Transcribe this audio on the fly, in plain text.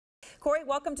Corey,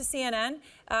 welcome to CNN.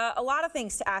 A lot of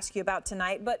things to ask you about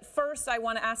tonight, but first I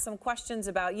want to ask some questions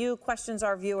about you, questions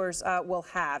our viewers will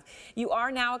have. You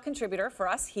are now a contributor for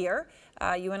us here.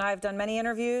 You and I have done many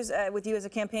interviews with you as a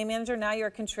campaign manager. Now you're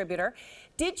a contributor.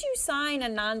 Did you sign a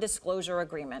non-disclosure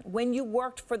agreement when you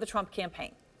worked for the Trump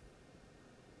campaign?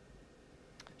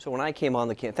 So when I came on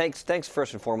the campaign, thanks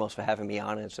first and foremost for having me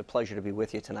on, and it's a pleasure to be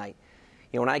with you tonight.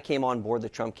 You know, when I came on board the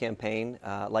Trump campaign,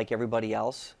 like everybody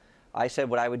else, I said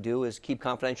what I would do is keep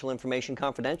confidential information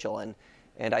confidential, and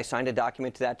I signed a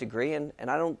document to that degree, and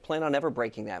I don't plan on ever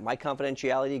breaking that. My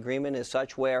confidentiality agreement is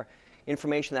such where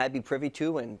information that I'd be privy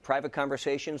to and private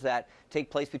conversations that take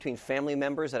place between family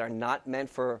members that are not meant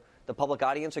for the public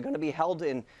audience are going to be held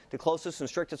in the closest and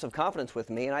strictest of confidence with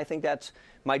me, and I think that's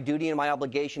my duty and my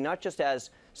obligation, not just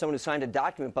as someone who signed a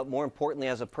document, but more importantly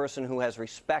as a person who has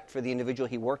respect for the individual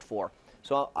he worked for.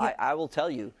 So I will tell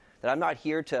you that I'm not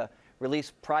here to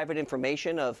release private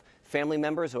information of family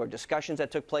members or discussions that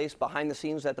took place behind the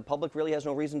scenes that the public really has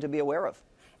no reason to be aware of.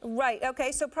 Right.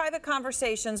 Okay. So private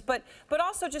conversations, but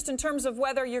also just in terms of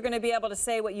whether you're going to be able to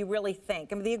say what you really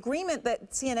think. I mean, the agreement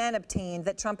that CNN obtained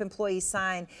that Trump employees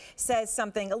signed says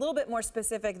something a little bit more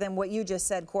specific than what you just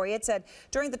said, Corey. It said,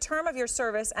 during the term of your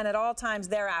service and at all times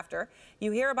thereafter,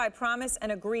 you hereby promise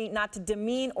and agree not to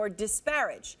demean or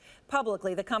disparage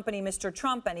publicly the company Mr.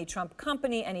 Trump, any Trump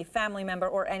company, any family member,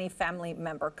 or any family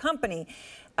member company.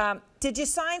 Did you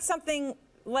sign something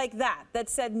like that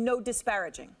said no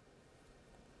disparaging?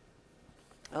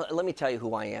 Let me tell you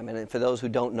who I am, and for those who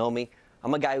don't know me,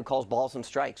 I'm a guy who calls balls and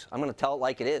strikes. I'm going to tell it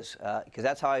like it is, because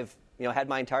that's how I've had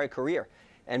my entire career,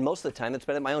 and most of the time it's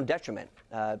been at my own detriment.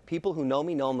 People who know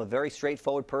me know I'm a very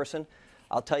straightforward person.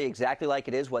 I'll tell you exactly like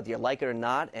it is, whether you like it or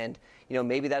not, and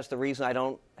maybe that's the reason I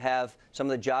don't have some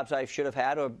of the jobs I should have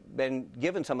had or been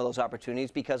given some of those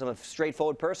opportunities, because I'm a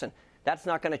straightforward person. That's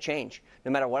not going to change.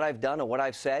 No matter what I've done or what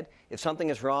I've said, if something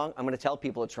is wrong, I'm going to tell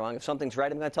people it's wrong. If something's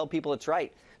right, I'm going to tell people it's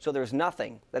right. So there's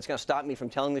nothing that's going to stop me from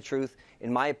telling the truth,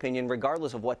 in my opinion,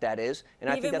 regardless of what that is. And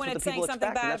I think that's what the people expect,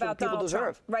 and that's what people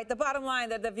deserve. Right. The bottom line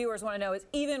that the viewers want to know is,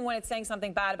 even when it's saying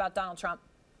something bad about Donald Trump.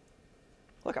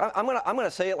 Look, I'm gonna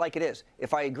say it like it is.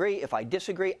 If I agree, if I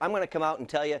disagree, I'm going to come out and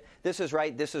tell you this is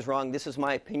right, this is wrong, this is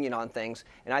my opinion on things.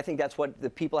 And I think that's what the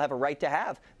people have a right to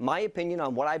have. My opinion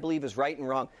on what I believe is right and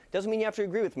wrong. Doesn't mean you have to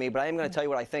agree with me, but I am going to tell you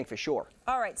what I think for sure.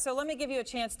 All right, so let me give you a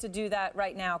chance to do that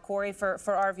right now, Corey, for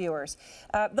our viewers.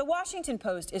 The Washington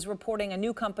Post is reporting a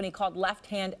new company called Left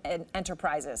Hand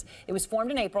Enterprises. It was formed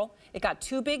in April. It got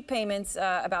two big payments,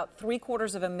 about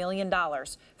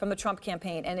 $750,000 from the Trump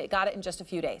campaign, and it got it in just a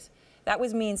few days. That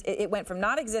means it went from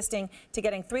not existing to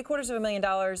getting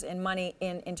 $750,000 in money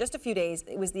in just a few days.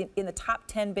 It was in the top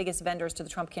 10 biggest vendors to the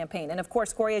Trump campaign. And of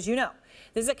course, Corey, as you know,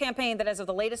 this is a campaign that, as of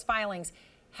the latest filings,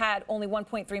 had only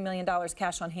 $1.3 million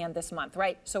cash on hand this month,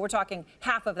 right? So we're talking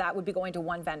half of that would be going to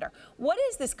one vendor. What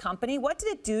is this company? What did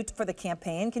it do for the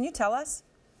campaign? Can you tell us?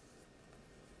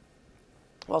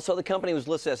 Well, so the company was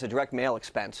listed as a direct mail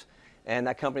expense, and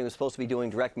that company was supposed to be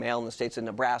doing direct mail in the states of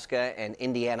Nebraska and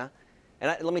Indiana.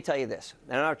 And let me tell you this,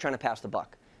 and I'm not trying to pass the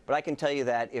buck, but I can tell you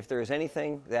that if there is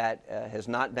anything that has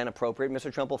not been appropriate,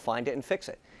 Mr. Trump will find it and fix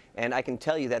it. And I can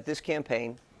tell you that this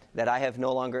campaign that I'm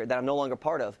no longer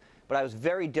part of, but I was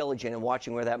very diligent in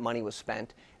watching where that money was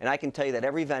spent. And I can tell you that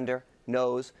every vendor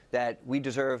knows that we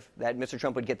deserve, that Mr.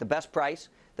 Trump would get the best price,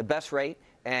 the best rate,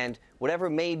 and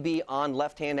whatever may be on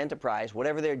Left Hand Enterprise,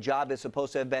 whatever their job is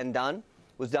supposed to have been done,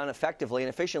 was done effectively and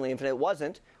efficiently. And if it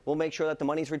wasn't, we'll make sure that the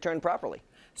money's returned properly.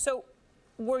 So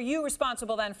were you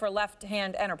responsible then for Left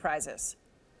Hand Enterprises?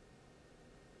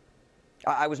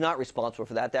 I was not responsible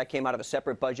for that. That came out of a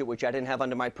separate budget, which I didn't have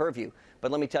under my purview. But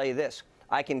let me tell you this.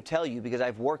 I can tell you, because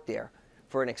I've worked there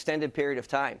for an extended period of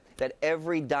time, that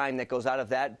every dime that goes out of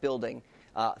that building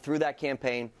through that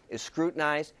campaign is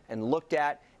scrutinized and looked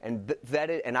at and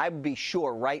vetted. And I would be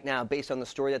sure right now, based on the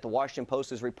story that the Washington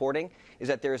Post is reporting, is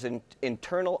that there's an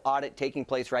internal audit taking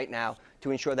place right now to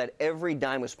ensure that every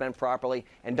dime was spent properly.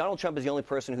 And Donald Trump is the only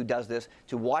person who does this.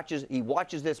 He watches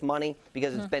this money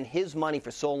because it's been his money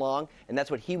for so long, and that's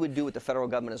what he would do with the federal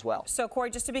government as well. So, Corey,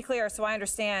 just to be clear, so I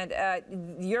understand,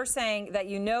 you're saying that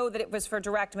you know that it was for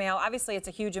direct mail. Obviously, it's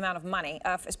a huge amount of money,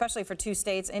 especially for two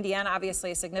states. Indiana, obviously,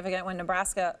 is significant, when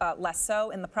Nebraska, less so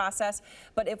in the process.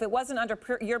 But if it wasn't under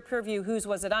your purview, whose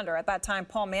was it under? At that time,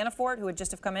 Paul Manafort, who had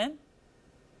just have come in?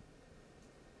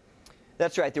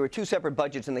 That's right. There were two separate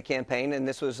budgets in the campaign, and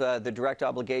this was the direct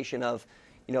obligation of,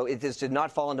 this did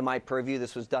not fall into my purview.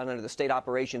 This was done under the state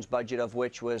operations budget, of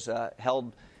which was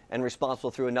held and responsible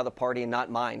through another party and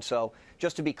not mine. So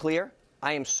just to be clear,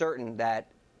 I am certain that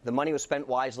The money was spent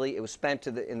wisely. It was spent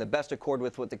in the best accord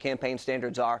with what the campaign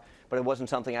standards are, but it wasn't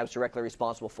something I was directly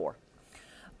responsible for.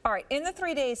 All right. In the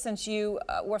 3 days since you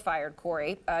were fired,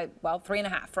 Corey, well,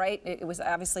 3.5, right? It was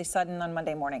obviously sudden on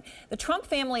Monday morning. The Trump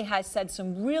family has said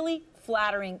some really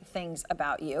flattering things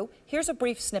about you. Here's a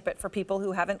brief snippet for people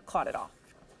who haven't caught it all.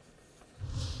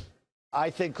 I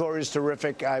think Corey's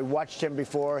terrific. I watched him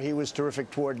before. He was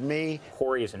terrific toward me.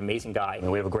 Corey is an amazing guy,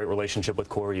 and we have a great relationship with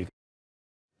Corey.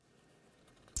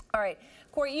 All right.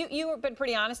 Corey, you have been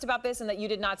pretty honest about this and that you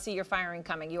did not see your firing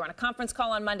coming. You were on a conference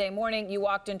call on Monday morning. You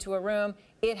walked into a room.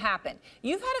 It happened.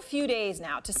 You've had a few days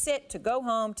now to sit, to go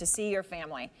home, to see your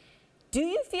family. Do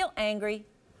you feel angry?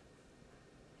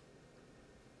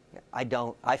 I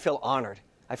don't. I feel honored.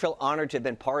 I feel honored to have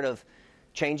been part of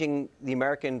changing the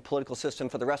American political system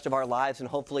for the rest of our lives and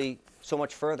hopefully so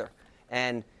much further.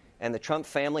 And the Trump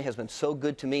family has been so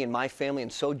good to me and my family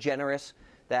and so generous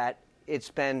that it's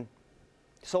been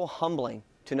so humbling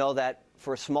to know that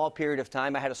for a small period of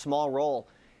time I had a small role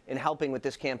in helping with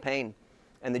this campaign.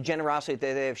 And the generosity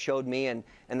that they have showed me and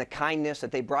the kindness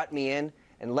that they brought me in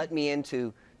and let me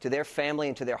into their family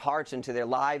and to their hearts and to their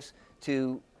lives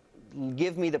to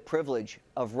give me the privilege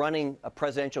of running a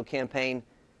presidential campaign.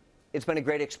 It's been a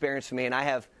great experience for me, and I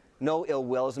have no ill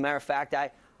will. As a matter of fact,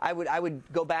 I would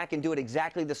go back and do it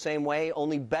exactly the same way,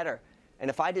 only better.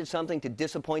 And if I did something to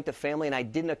disappoint the family and I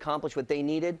didn't accomplish what they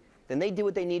needed, then they do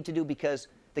what they need to do, because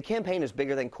the campaign is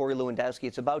bigger than Corey Lewandowski.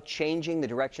 It's about changing the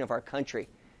direction of our country.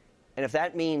 And if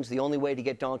that means the only way to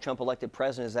get Donald Trump elected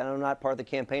president is that I'm not part of the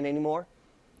campaign anymore,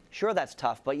 sure, that's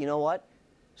tough. But you know what?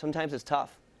 Sometimes it's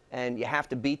tough. And you have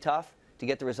to be tough to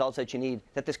get the results that you need,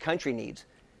 that this country needs.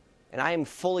 And I am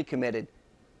fully committed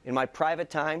in my private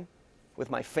time with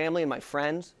my family and my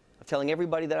friends of telling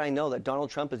everybody that I know that Donald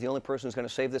Trump is the only person who's going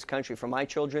to save this country for my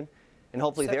children and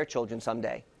hopefully their children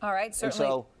someday. All right, certainly.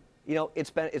 And so, you know, it's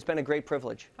been a great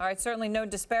privilege. All right, certainly no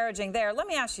disparaging there. Let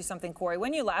me ask you something, Corey.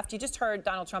 When you left, you just heard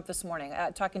Donald Trump this morning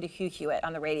talking to Hugh Hewitt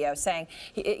on the radio, saying,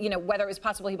 you know, whether it was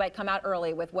possible he might come out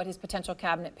early with what his potential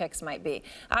cabinet picks might be.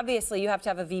 Obviously, you have to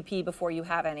have a VP before you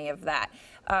have any of that.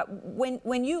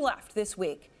 When you left this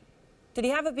week, did he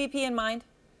have a VP in mind?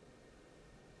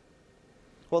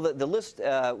 Well, the list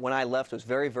when I left was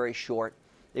very, very short.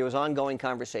 There was ongoing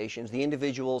conversations. The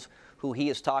individuals who he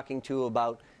is talking to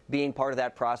about being part of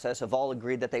that process have all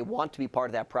agreed that they want to be part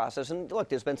of that process. And look,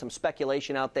 there's been some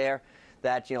speculation out there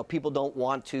that, you know, people don't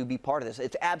want to be part of this.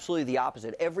 It's absolutely the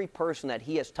opposite. Every person that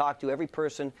he has talked to, every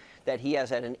person that he has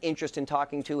had an interest in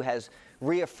talking to has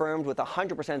reaffirmed with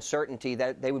 100% certainty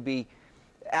that they would be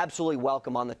absolutely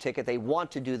welcome on the ticket. They want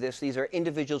to do this. These are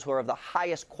individuals who are of the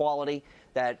highest quality,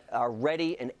 that are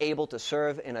ready and able to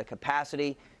serve in a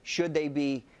capacity. Should they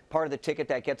be part of the ticket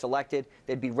that gets elected,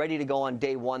 they'd be ready to go on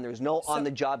day one. There's no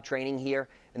on-the-job training here,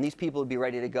 and these people would be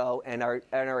ready to go and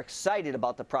are excited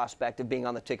about the prospect of being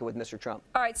on the ticket with Mr. Trump.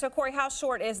 All right, so Corey, how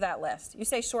short is that list? You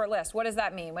say short list. What does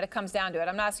that mean when it comes down to it?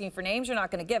 I'm not asking for names. You're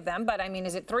not going to give them, but I mean,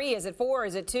 is it 3? Is it 4?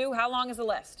 Is it 2? How long is the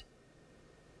list?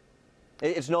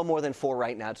 It's no more than 4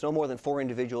 right now. It's no more than 4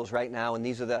 individuals right now, and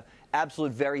these are the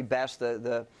absolute very best,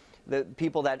 the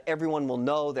people that everyone will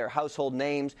know, their household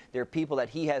names. They're people that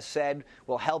he has said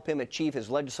will help him achieve his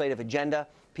legislative agenda,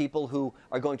 people who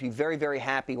are going to be very, very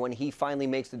happy when he finally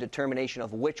makes the determination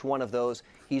of which one of those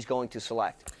he's going to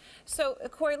select. So,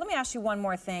 Corey, let me ask you one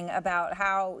more thing about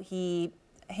how he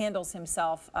handles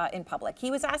himself in public. He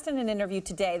was asked in an interview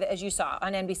today, that, as you saw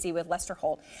on NBC with Lester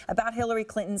Holt, about Hillary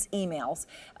Clinton's emails.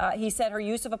 He said her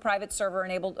use of a private server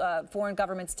enabled foreign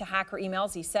governments to hack her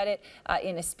emails. He said it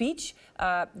in a speech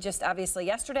just obviously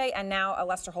yesterday, and now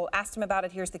Lester Holt asked him about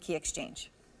it. Here's the key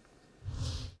exchange.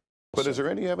 But is there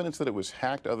any evidence that it was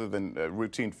hacked other than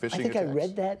routine phishing attacks? I think I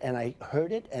read that and I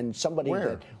heard it, and somebody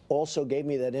that also gave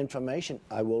me that information.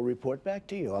 I will report back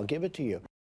to you. I'll give it to you.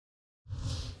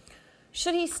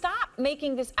 Should he stop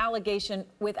making this allegation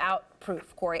without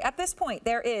proof, Corey? At this point,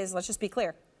 there is, let's just be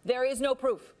clear, there is no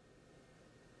proof.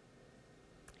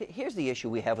 Here's the issue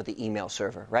we have with the email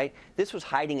server, right? This was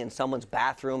hiding in someone's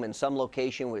bathroom in some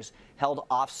location, was held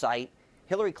off-site.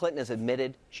 Hillary Clinton has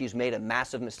admitted she's made a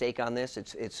massive mistake on this.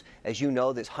 It's, as you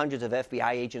know, there's hundreds of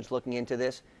FBI agents looking into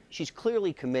this. She's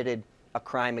clearly committed a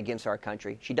crime against our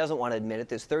country. She doesn't want to admit it.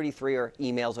 There's 33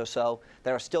 emails or so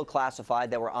that are still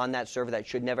classified that were on that server that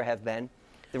should never have been.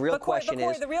 The real question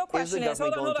is, the real question is,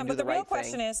 hold on, but the real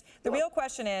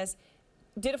question is,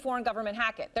 did a foreign government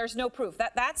hack it? There's no proof.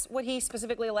 That's what he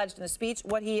specifically alleged in the speech,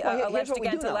 what he alleged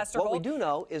again to Lester Holt. What we do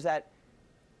know is that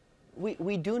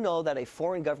we do know that a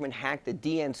foreign government hacked the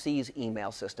DNC's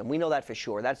email system. We know that for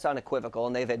sure. That's unequivocal,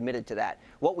 and they've admitted to that.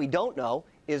 What we don't know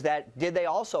is that did they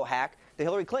also hack to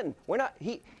Hillary Clinton. We don't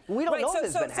know if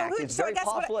it's been hacked. It's very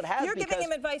possible it has. You're giving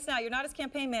him advice now. You're not his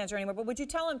campaign manager anymore, but would you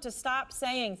tell him to stop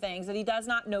saying things that he does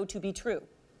not know to be true?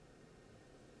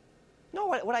 No,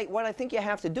 what I think you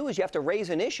have to do is you have to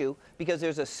raise an issue because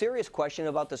there's a serious question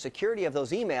about the security of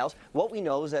those emails. What we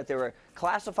know is that there are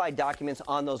classified documents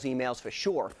on those emails for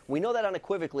sure. We know that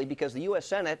unequivocally because the U.S.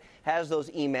 Senate has those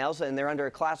emails and they're under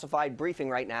a classified briefing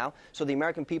right now, so the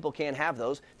American people can't have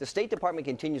those. The State Department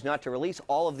continues not to release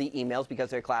all of the emails because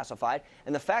they're classified.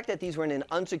 And the fact that these were in an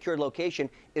unsecured location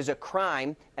is a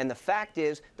crime. And the fact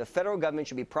is the federal government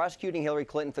should be prosecuting Hillary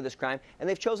Clinton for this crime, and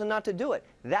they've chosen not to do it.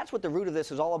 That's what the root of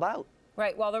this is all about.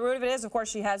 Right. Well, the root of it is, of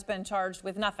course, she has been charged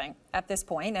with nothing at this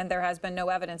point, and there has been no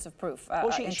evidence of proof.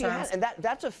 Well, she has, and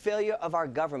that's a failure of our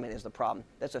government is the problem.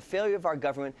 That's a failure of our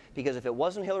government because if it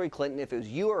wasn't Hillary Clinton, if it was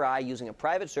you or I using a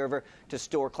private server to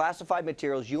store classified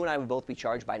materials, you and I would both be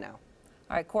charged by now.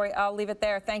 All right, Corey, I'll leave it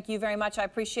there. Thank you very much. I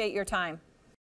appreciate your time.